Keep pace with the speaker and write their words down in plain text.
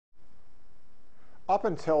Up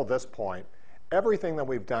until this point, everything that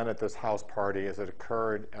we've done at this house party has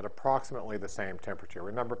occurred at approximately the same temperature.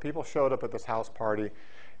 Remember, people showed up at this house party.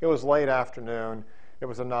 It was late afternoon. It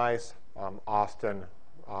was a nice Austin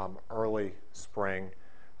early spring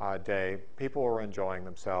day. People were enjoying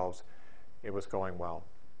themselves. It was going well.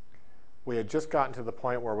 We had just gotten to the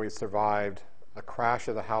point where we survived the crash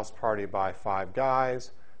of the house party by 5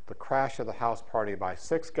 guys, the crash of the house party by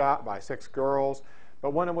 6 girls.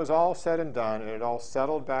 But when it was all said and done, and it all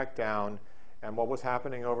settled back down, and what was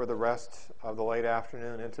happening over the rest of the late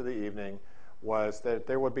afternoon into the evening was that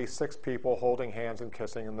there would be 6 people holding hands and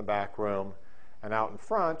kissing in the back room, and out in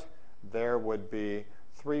front there would be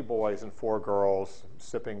 3 boys and 4 girls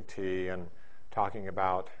sipping tea and talking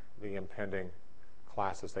about the impending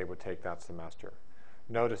classes they would take that semester.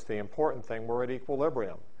 Notice the important thing, we're at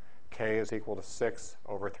equilibrium. K is equal to 6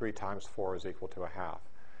 over 3 times 4 is equal to a half.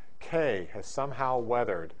 K has somehow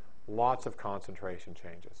weathered lots of concentration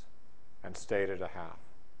changes and stayed at a half.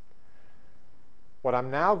 What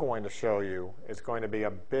I'm now going to show you is going to be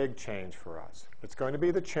a big change for us. It's going to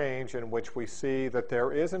be the change in which we see that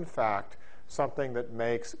there is, in fact, something that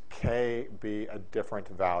makes K be a different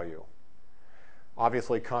value.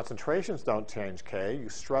 Obviously, concentrations don't change K. You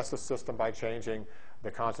stress a system by changing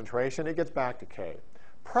the concentration, it gets back to K.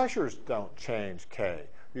 Pressures don't change K.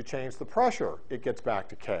 You change the pressure, it gets back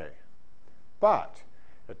to K. But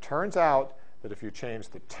it turns out that if you change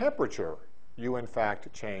the temperature, you in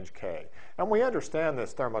fact change K. And we understand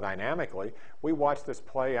this thermodynamically. We watched this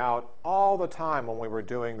play out all the time when we were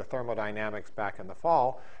doing the thermodynamics back in the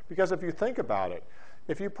fall, because if you think about it,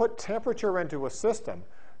 if you put temperature into a system,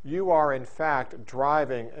 you are in fact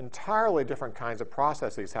driving entirely different kinds of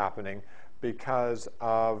processes happening because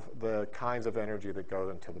of the kinds of energy that goes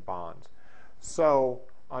into the bonds. So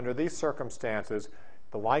under these circumstances,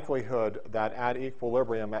 the likelihood that at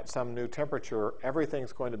equilibrium at some new temperature,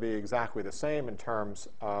 everything's going to be exactly the same in terms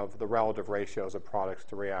of the relative ratios of products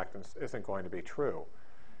to reactants isn't going to be true.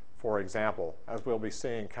 For example, as we'll be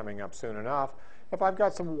seeing coming up soon enough, if I've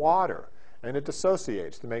got some water and it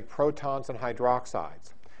dissociates to make protons and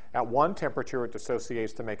hydroxides, at one temperature, it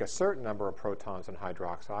dissociates to make a certain number of protons and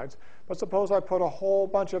hydroxides. But suppose I put a whole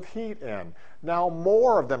bunch of heat in. Now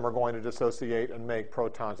more of them are going to dissociate and make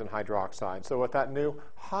protons and hydroxides. So at that new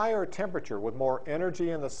higher temperature, with more energy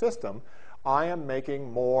in the system, I am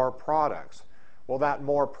making more products. Well, that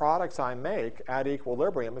more products I make at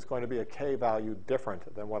equilibrium is going to be a K value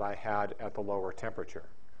different than what I had at the lower temperature.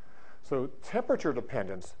 So temperature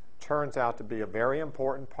dependence turns out to be a very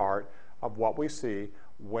important part of what we see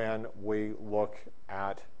when we look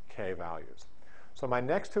at K values. So my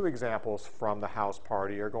next 2 examples from the house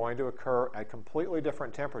party are going to occur at completely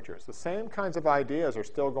different temperatures. The same kinds of ideas are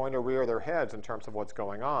still going to rear their heads in terms of what's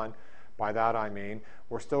going on. By that I mean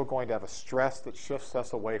we're still going to have a stress that shifts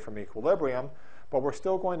us away from equilibrium, but we're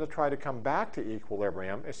still going to try to come back to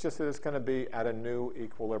equilibrium. It's just that it's going to be at a new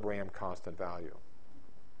equilibrium constant value.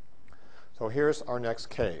 So here's our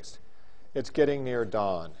next case. It's getting near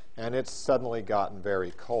dawn, and it's suddenly gotten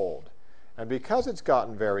very cold. And because it's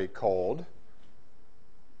gotten very cold,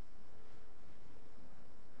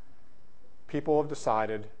 people have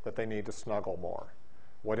decided that they need to snuggle more.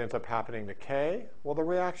 What ends up happening to K? Well, the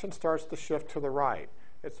reaction starts to shift to the right.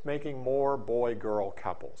 It's making more boy-girl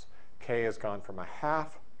couples. K has gone from a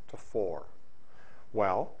half to 4.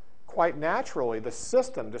 Well, quite naturally, the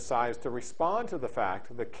system decides to respond to the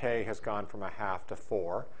fact that K has gone from a half to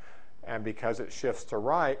 4. And because it shifts to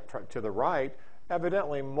the right,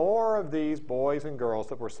 evidently more of these boys and girls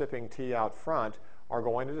that were sipping tea out front are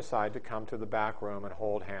going to decide to come to the back room and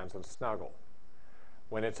hold hands and snuggle.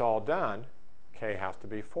 When it's all done, K has to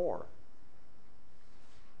be 4.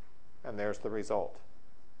 And there's the result.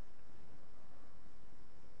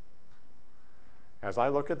 As I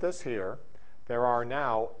look at this here, there are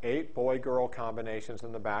now 8 boy-girl combinations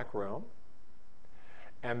in the back room.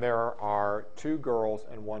 And there are 2 girls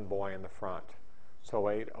and 1 boy in the front. So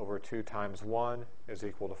 8 over 2 times 1 is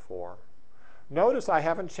equal to 4. Notice I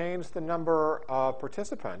haven't changed the number of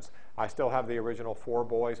participants. I still have the original 4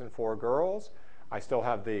 boys and 4 girls. I still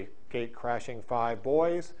have the gate crashing 5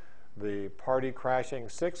 boys, the party crashing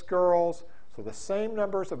 6 girls. So the same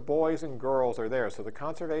numbers of boys and girls are there. So the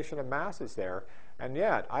conservation of mass is there. And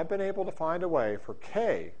yet I've been able to find a way for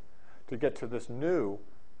K to get to this new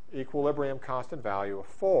equilibrium constant value of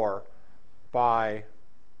 4 by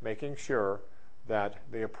making sure that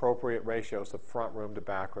the appropriate ratios of front room to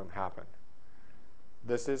back room happen.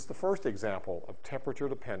 This is the first example of temperature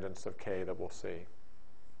dependence of K that we'll see.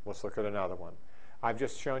 Let's look at another one. I've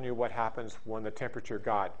just shown you what happens when the temperature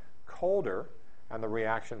got colder and the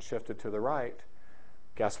reaction shifted to the right.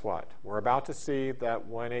 Guess what? We're about to see that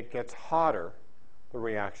when it gets hotter, the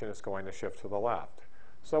reaction is going to shift to the left.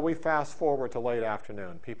 So we fast forward to late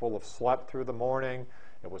afternoon. People have slept through the morning.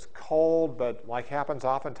 It was cold, but like happens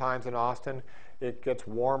oftentimes in Austin, it gets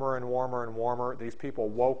warmer and warmer and warmer. These people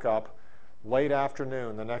woke up late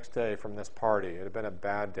afternoon the next day from this party. It had been a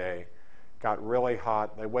bad day. Got really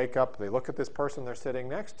hot. They wake up, they look at this person they're sitting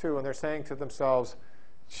next to, and they're saying to themselves,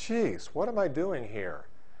 geez, what am I doing here?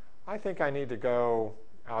 I think I need to go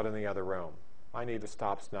out in the other room. I need to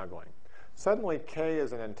stop snuggling. Suddenly, K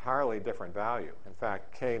is an entirely different value. In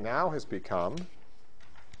fact, K now has become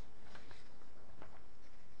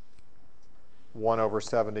 1 over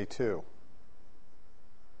 72.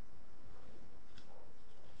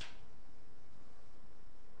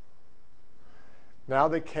 Now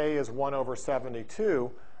that K is 1 over 72,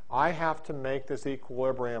 I have to make this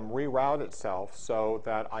equilibrium reroute itself so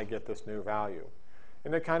that I get this new value.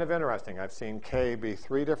 Isn't it kind of interesting? I've seen K be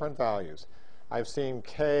 3 different values. I've seen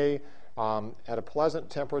K at a pleasant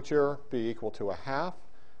temperature be equal to 1/2.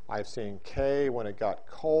 I've seen K when it got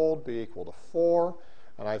cold be equal to 4.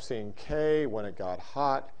 And I've seen K when it got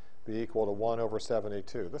hot be equal to 1 over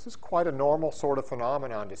 72. This is quite a normal sort of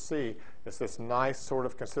phenomenon to see. It's this nice sort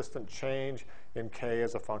of consistent change in K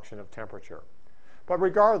as a function of temperature. But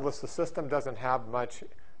regardless, the system doesn't have much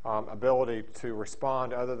ability to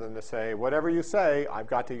respond other than to say, whatever you say, I've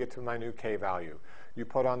got to get to my new K value. You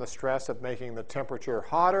put on the stress of making the temperature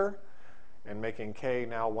hotter and making K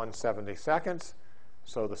now 1/72,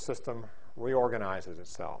 so the system reorganizes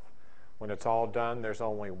itself. When it's all done, there's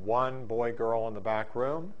only one boy-girl in the back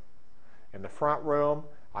room. In the front room,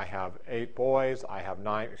 I have 8 boys, I have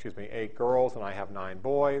 8 girls, and I have 9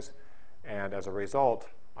 boys. And as a result,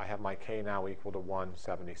 I have my K now equal to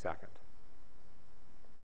 1/72.